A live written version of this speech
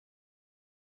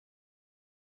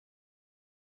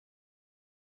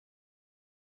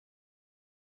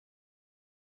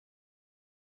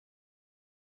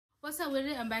What's up with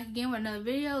it? I'm back again with another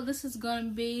video. This is gonna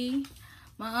be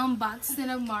my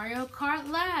unboxing of Mario Kart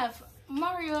Live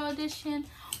Mario Edition.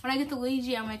 When I get the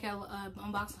Luigi, I'll make an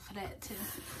unboxing for that too.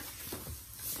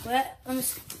 But let me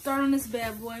start on this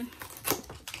bad boy.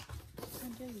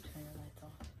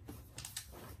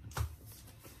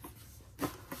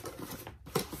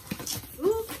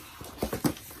 Ooh.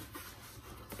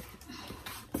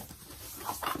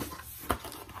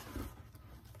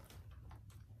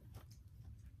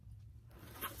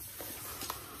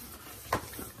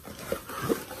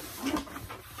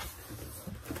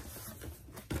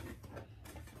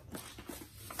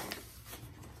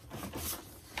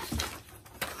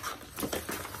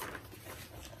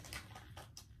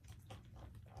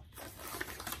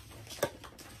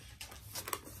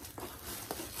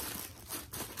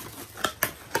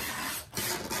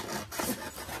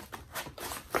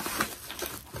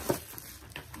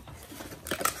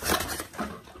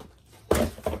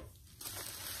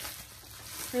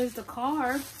 Here's the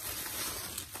car.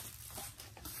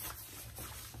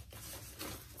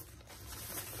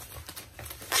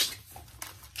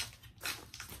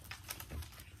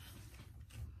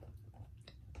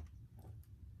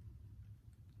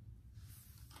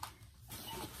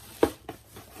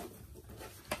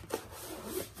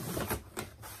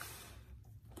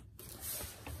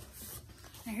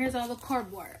 And here's all the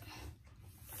cardboard.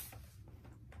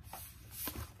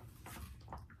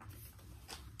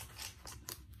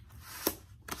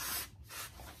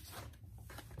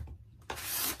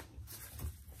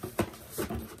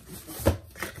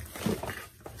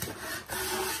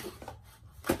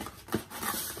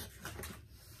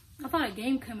 I thought a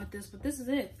game came with this, but this is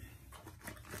it.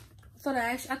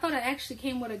 I thought it actually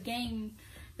came with a game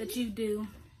that you do,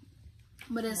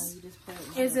 but you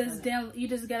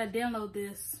just gotta download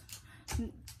this.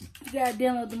 You gotta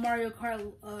download the Mario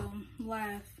Kart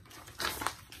Live.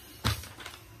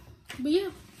 But yeah,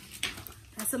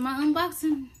 that's my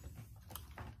unboxing.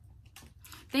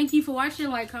 Thank you for watching.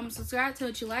 Like, comment, subscribe. Tell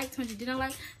what you liked, tell what you didn't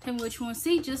like. Tell me what you want to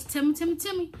see. Just tell me.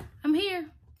 I'm here.